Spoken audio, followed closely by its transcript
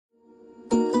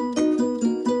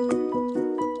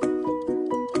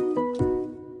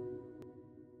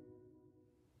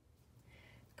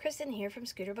Kristen here from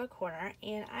Scooter Book Corner,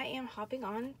 and I am hopping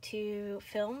on to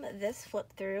film this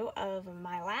flip through of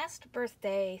my last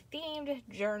birthday themed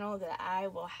journal that I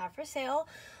will have for sale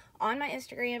on my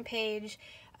Instagram page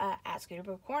at Scooter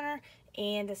Book Corner,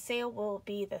 and the sale will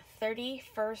be the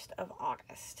 31st of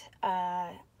August.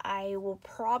 I will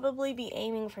probably be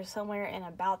aiming for somewhere in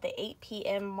about the 8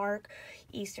 p.m. mark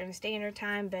Eastern Standard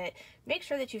Time, but make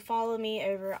sure that you follow me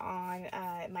over on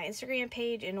my Instagram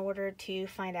page in order to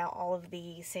find out all of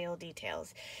the sale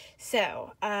details.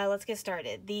 So let's get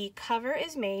started. The cover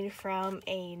is made from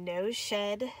a no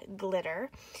shed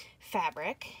glitter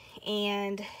fabric,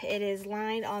 and it is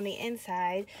lined on the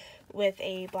inside with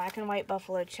a black and white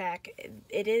buffalo check.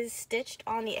 It is stitched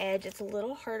on the edge. It's a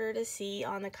little harder to see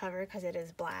on the cover because it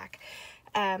is black,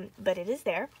 but it is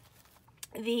there.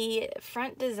 The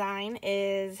front design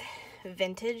is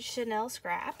vintage Chanel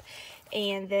scrap,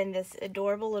 and then this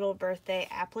adorable little birthday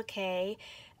applique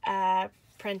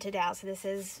printed out. So this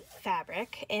is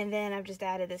fabric, and then I've just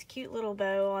added this cute little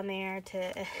bow on there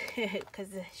to because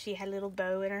she had a little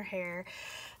bow in her hair.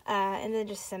 And then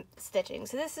just some stitching.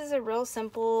 So this is a real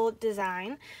simple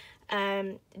design.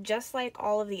 Just like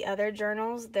all of the other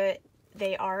journals,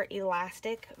 they are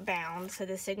elastic bound. So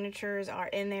the signatures are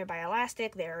in there by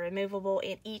elastic. They are removable,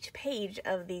 and each page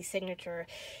of the signature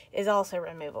is also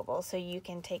removable. So you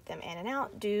can take them in and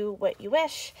out, do what you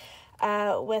wish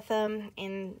with them,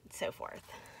 and so forth.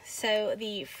 So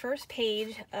the first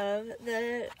page of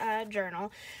the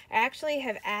journal, I actually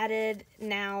have added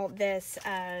now this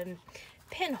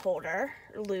pin holder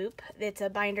loop. It's a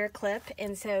binder clip,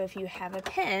 and so if you have a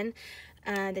pen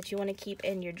that you want to keep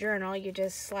in your journal, you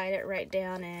just slide it right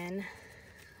down in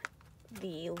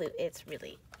the loop. It's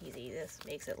really easy. This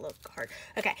makes it look hard.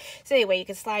 Okay, so anyway, you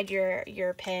can slide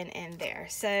your pen in there.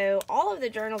 So all of the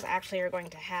journals actually are going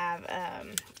to have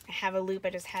a loop. I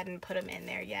just hadn't put them in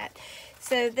there yet.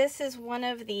 So this is one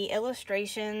of the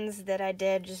illustrations that I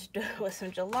did just with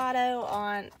some gelato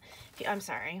on. I'm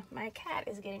sorry, my cat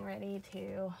is getting ready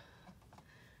to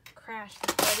crash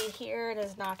the party here. It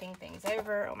is knocking things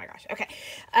over. Oh my gosh. Okay.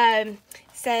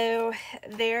 So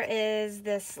there is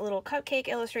this little cupcake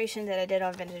illustration that I did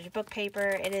on vintage book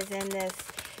paper. It is in this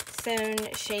sewn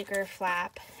shaker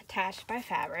flap attached by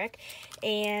fabric,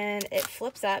 and it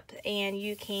flips up, and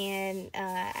you can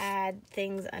add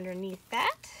things underneath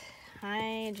that.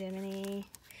 Hi, Jiminy.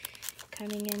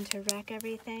 Coming in to wreck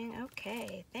everything.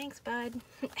 Okay, thanks, bud.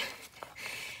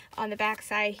 On the back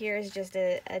side here is just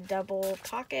a double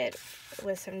pocket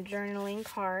with some journaling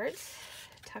cards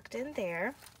tucked in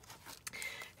there.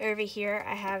 Over here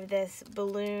I have this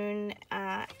balloon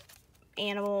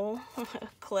animal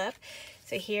clip.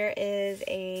 So here is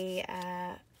a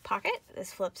pocket.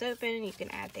 This flips open. You can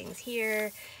add things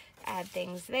here, add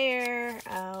things there.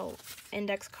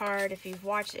 Index card, if you've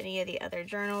watched any of the other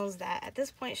journals, that at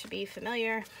this point should be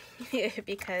familiar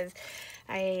because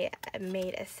I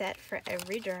made a set for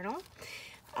every journal.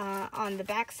 On the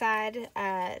back side,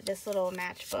 this little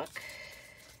matchbook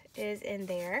is in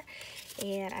there,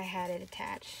 and I had it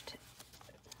attached.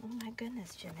 Oh my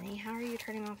goodness, Jiminy, how are you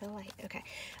turning off the light? Okay,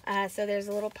 so there's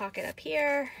a little pocket up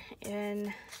here,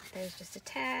 and there's just a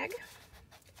tag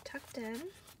tucked in.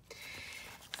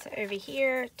 So over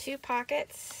here, two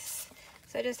pockets.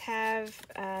 So I just have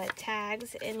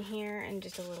tags in here and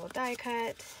just a little die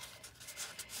cut.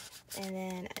 And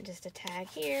then just a tag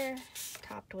here,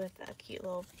 topped with a cute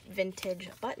little vintage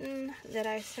button that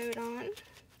I sewed on.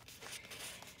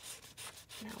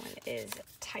 That one is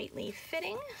tightly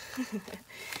fitting.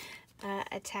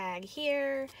 A tag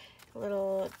here, a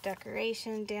little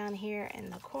decoration down here in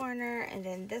the corner, and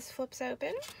then this flips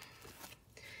open.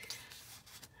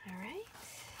 All right,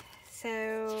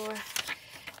 so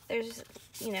there's,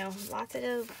 you know, lots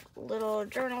of little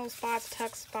journal spots,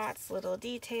 tuck spots, little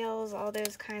details, all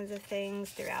those kinds of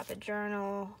things throughout the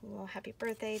journal. A little happy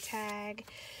birthday tag,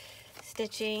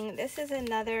 stitching. This is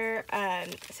another,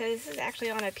 so this is actually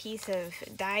on a piece of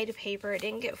dyed paper. It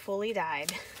didn't get fully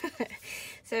dyed.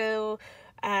 So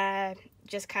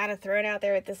just kind of thrown out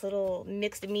there with this little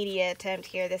mixed media attempt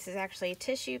here. This is actually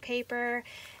tissue paper,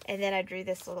 and then I drew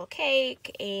this little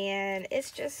cake, and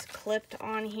it's just clipped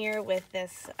on here with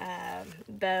this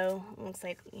bow. Looks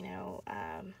like, you know,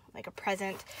 like a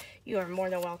present. You are more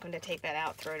than welcome to take that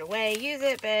out, throw it away, use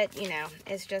it, but you know,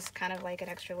 it's just kind of like an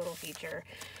extra little feature.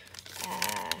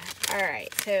 All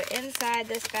right, so inside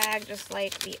this bag, just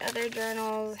like the other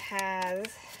journals, has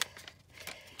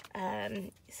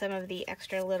some of the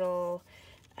extra little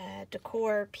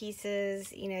decor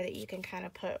pieces, you know, that you can kind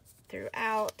of put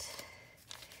throughout.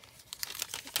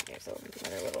 There's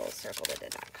another little circle that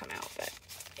did not come out, but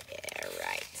yeah,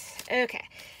 right. Okay.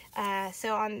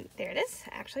 So on, there it is.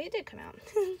 Actually, it did come out.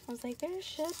 I was like, there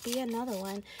should be another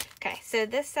one. Okay, so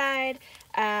this side,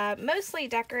 mostly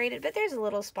decorated, but there's a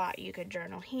little spot you could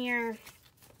journal here.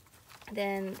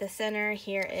 Then the center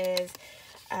here is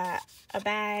a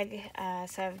bag.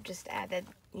 So I've just added,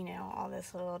 you know, all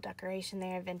this little decoration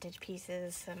there, vintage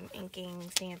pieces, some inking,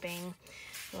 stamping,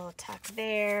 little tuck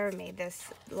there, made this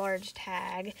large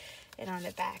tag. And on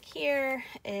the back here,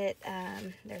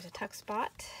 there's a tuck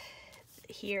spot.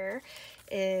 Here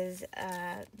is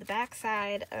the back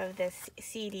side of this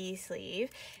CD sleeve,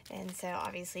 and so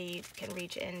obviously you can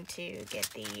reach in to get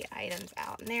the items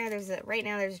out in there. Right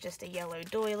now there's just a yellow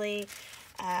doily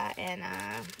and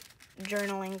a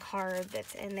journaling card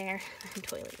that's in there.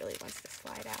 Doily really wants to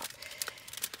slide out.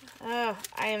 Oh,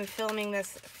 I am filming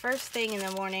this first thing in the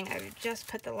morning. I've just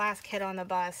put the last kid on the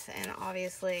bus, and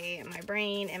obviously my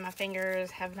brain and my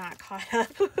fingers have not caught up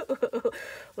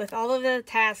with all of the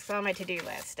tasks on my to-do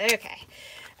list. Okay.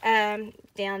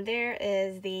 Down there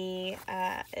is a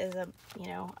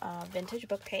vintage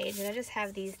book page, and I just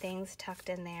have these things tucked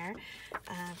in there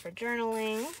for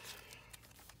journaling.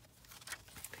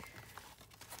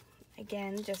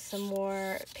 Again, just some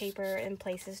more paper and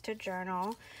places to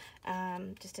journal.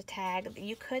 Just a tag.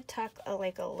 You could tuck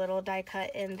like a little die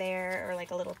cut in there, or like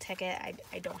a little ticket.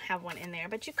 I don't have one in there,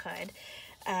 but you could.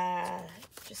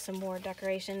 Just some more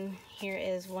decoration. Here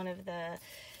is one of the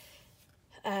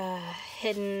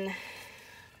hidden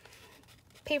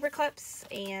paper clips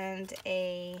and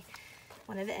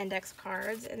one of the index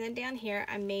cards. And then down here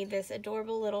I made this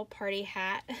adorable little party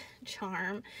hat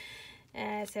charm.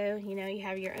 So you know, you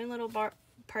have your own little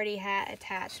party hat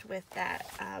attached with that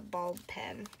bulb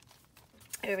pen.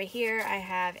 Over here I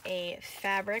have a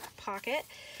fabric pocket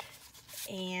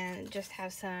and just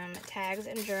have some tags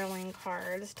and journaling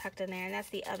cards tucked in there, and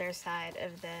that's the other side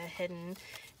of the hidden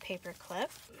paper clip.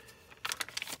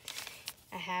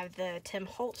 I have the Tim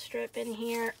Holtz strip in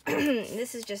here.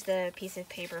 This is just a piece of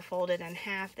paper folded in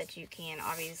half that you can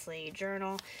obviously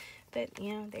journal, but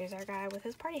you know, there's our guy with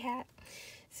his party hat.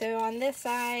 So on this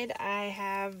side, I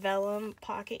have vellum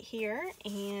pocket here,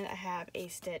 and I have a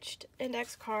stitched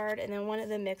index card, and then one of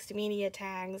the mixed media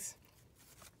tags,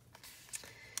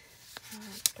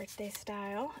 birthday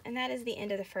style, and that is the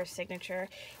end of the first signature.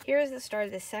 Here is the start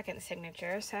of the second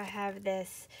signature. So I have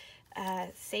this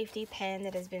safety pin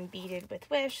that has been beaded with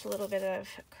wish, a little bit of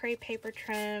crepe paper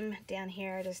trim. Down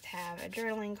here I just have a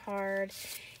journaling card.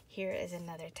 Here is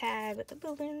another tag with a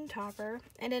balloon topper,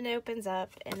 and it opens up,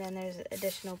 and then there's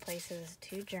additional places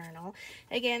to journal.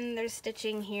 Again, there's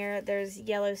stitching here. There's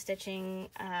yellow stitching.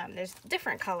 There's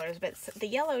different colors, but the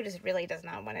yellow just really does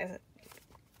not want to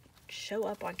show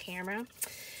up on camera.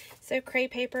 So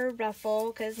crepe paper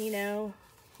ruffle, because you know,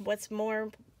 what's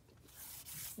more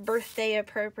birthday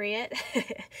appropriate.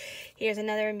 Here's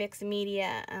another mixed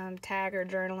media tag or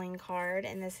journaling card,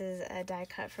 and this is a die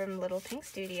cut from Little Pink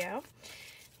Studio.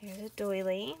 Here's a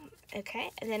doily. Okay,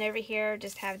 and then over here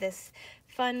just have this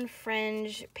fun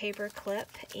fringe paper clip,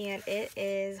 and it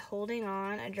is holding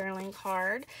on a journaling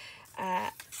card,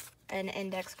 an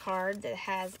index card that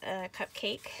has a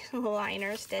cupcake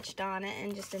liner stitched on it,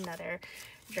 and just another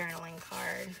journaling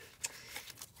card.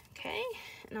 Okay,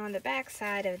 and on the back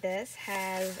side of this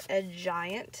has a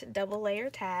giant double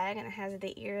layer tag, and it has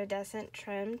the iridescent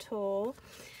trim tool.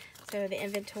 So the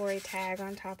inventory tag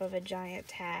on top of a giant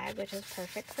tag, which is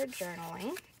perfect for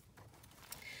journaling.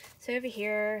 So over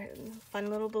here, fun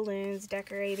little balloons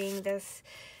decorating this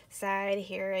side.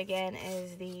 Here again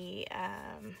is the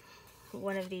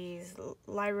one of these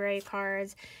library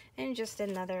cards, and just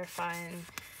another fun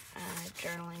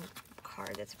journaling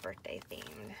card that's birthday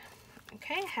themed.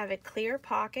 Okay, I have a clear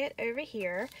pocket over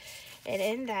here, and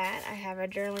in that I have a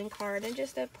journaling card and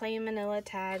just a plain manila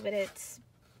tag, but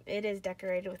it is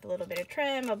decorated with a little bit of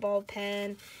trim, a ball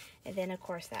pen, and then of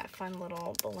course that fun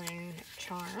little balloon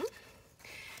charm.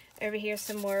 Over here,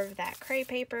 some more of that crepe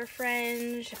paper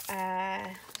fringe,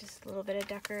 just a little bit of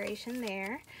decoration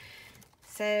there.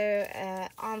 So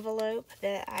envelope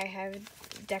that I have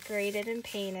decorated and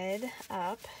painted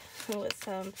up with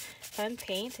some fun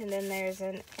paint, and then there's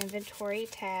an inventory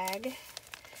tag,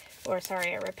 or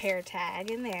sorry, a repair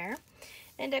tag in there.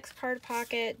 Index card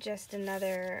pocket, just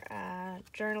another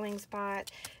journaling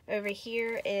spot. Over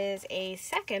here is a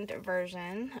second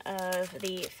version of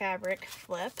the fabric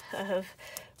flip of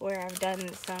where I've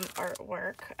done some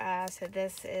artwork. So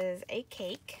this is a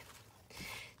cake.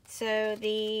 So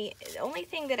the only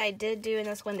thing that I did do in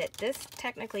this one, that this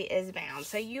technically is bound,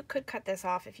 so you could cut this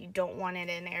off if you don't want it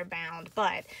in there bound,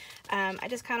 but I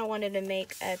just kind of wanted to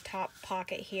make a top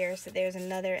pocket here. So there's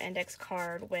another index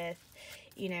card with,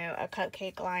 you know, a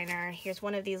cupcake liner. Here's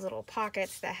one of these little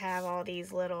pockets that have all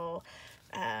these little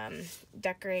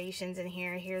decorations in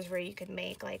here. Here's where you could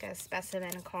make like a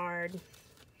specimen card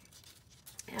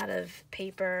out of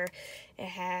paper. It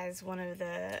has one of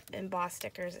the embossed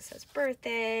stickers that says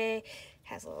birthday,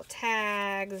 has little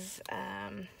tags,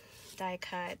 die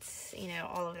cuts, you know,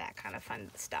 all of that kind of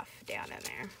fun stuff down in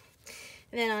there.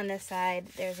 And then on this side,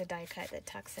 there's a die cut that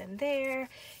tucks in there.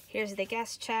 Here's the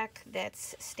guest check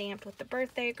that's stamped with the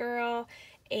birthday girl,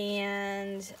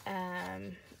 and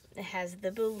it has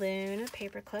the balloon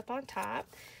paper clip on top.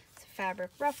 It's a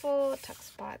fabric ruffle, tuck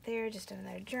spot there, just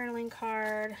another journaling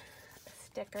card, a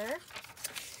sticker.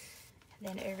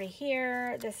 And then over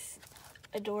here, this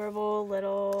adorable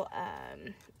little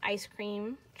ice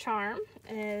cream charm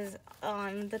is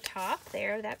on the top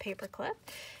there, that paper clip.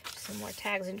 Some more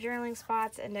tags and journaling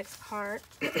spots, index card.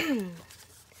 And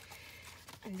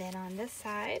then on this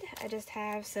side, I just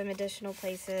have some additional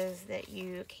places that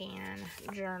you can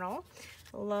journal.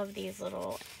 Love these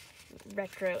little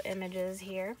retro images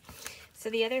here. So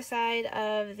the other side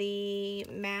of the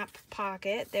map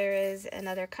pocket, there is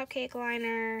another cupcake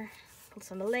liner,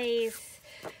 some lace,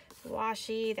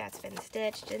 washi that's been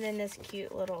stitched, and then this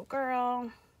cute little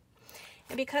girl.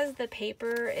 And because the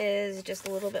paper is just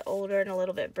a little bit older and a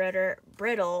little bit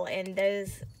brittle, and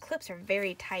those clips are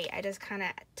very tight, I just kind of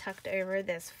tucked over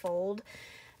this folded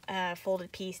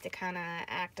piece to kind of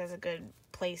act as a good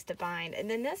place to bind. And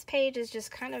then this page is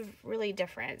just kind of really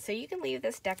different. So you can leave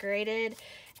this decorated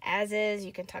as is.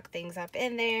 You can tuck things up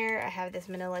in there. I have this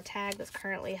manila tag that's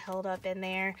currently held up in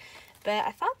there. But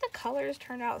I thought the colors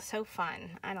turned out so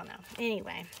fun. I don't know.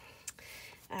 Anyway.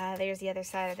 There's the other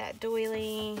side of that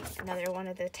doily. Another one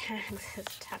of the tags is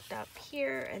tucked up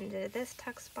here into this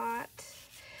tuck spot.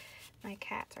 My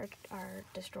cats are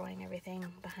destroying everything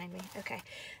behind me. Okay.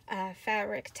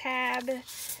 Fabric tab.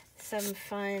 Some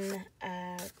fun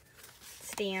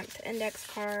stamped index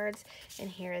cards. And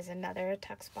here is another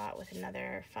tuck spot with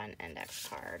another fun index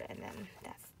card. And then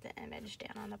that's the image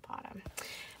down on the bottom.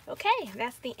 Okay,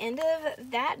 that's the end of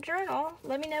that journal.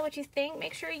 Let me know what you think.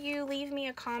 Make sure you leave me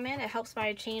a comment. It helps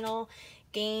my channel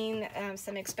gain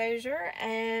some exposure.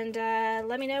 And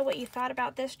let me know what you thought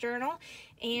about this journal.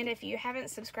 And if you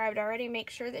haven't subscribed already, make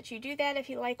sure that you do that if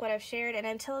you like what I've shared. And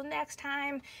until next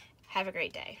time, have a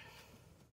great day.